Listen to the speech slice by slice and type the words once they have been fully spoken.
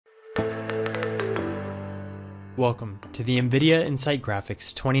Welcome to the NVIDIA Nsight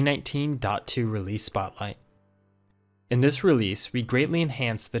Graphics 2019.2 Release Spotlight. In this release, we greatly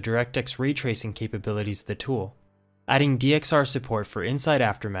enhanced the DirectX Raytracing capabilities of the tool, adding DXR support for Nsight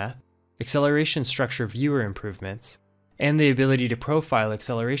Aftermath, acceleration structure viewer improvements, and the ability to profile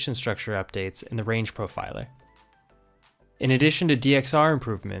acceleration structure updates in the range profiler. In addition to DXR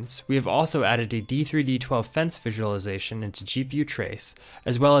improvements, we have also added a D3D12 fence visualization into GPU trace,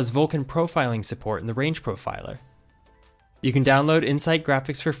 as well as Vulkan profiling support in the range profiler. You can download Nsight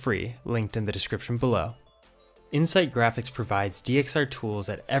Graphics for free, linked in the description below. Nsight Graphics provides DXR tools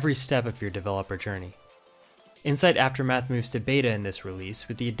at every step of your developer journey. Nsight Aftermath moves to beta in this release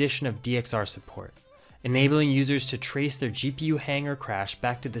with the addition of DXR support, enabling users to trace their GPU hang or crash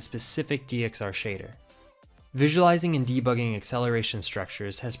back to the specific DXR shader. Visualizing and debugging acceleration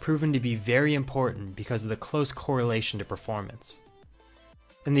structures has proven to be very important because of the close correlation to performance.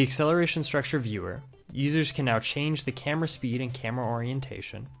 In the acceleration structure viewer, users can now change the camera speed and camera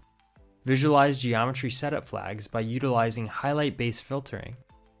orientation, visualize geometry setup flags by utilizing highlight-based filtering,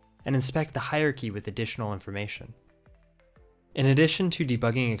 and inspect the hierarchy with additional information. In addition to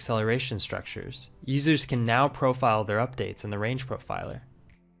debugging acceleration structures, users can now profile their updates in the range profiler.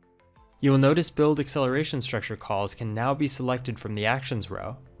 You will notice build acceleration structure calls can now be selected from the actions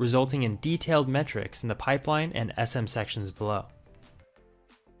row, resulting in detailed metrics in the pipeline and SM sections below.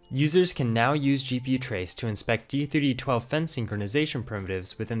 Users can now use GPU trace to inspect D3D12 fence synchronization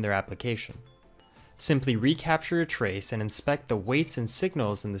primitives within their application. Simply recapture a trace and inspect the weights and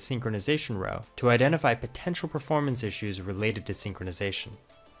signals in the synchronization row to identify potential performance issues related to synchronization.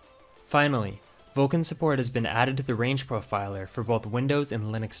 Finally, Vulkan support has been added to the range profiler for both Windows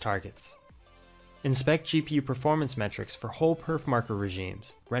and Linux targets. Inspect GPU performance metrics for whole perf marker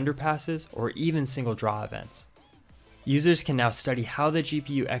regimes, render passes, or even single draw events. Users can now study how the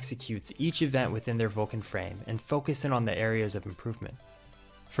GPU executes each event within their Vulkan frame and focus in on the areas of improvement.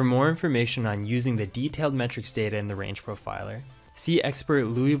 For more information on using the detailed metrics data in the range profiler, see expert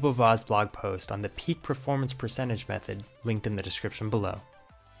Louis Beauvais' blog post on the peak performance percentage method linked in the description below.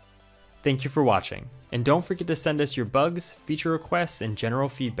 Thank you for watching, and don't forget to send us your bugs, feature requests, and general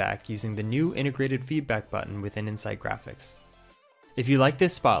feedback using the new integrated feedback button within Nsight Graphics. If you like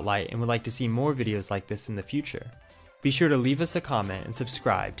this spotlight and would like to see more videos like this in the future, be sure to leave us a comment and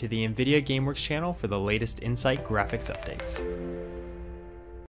subscribe to the NVIDIA GameWorks channel for the latest Nsight Graphics updates.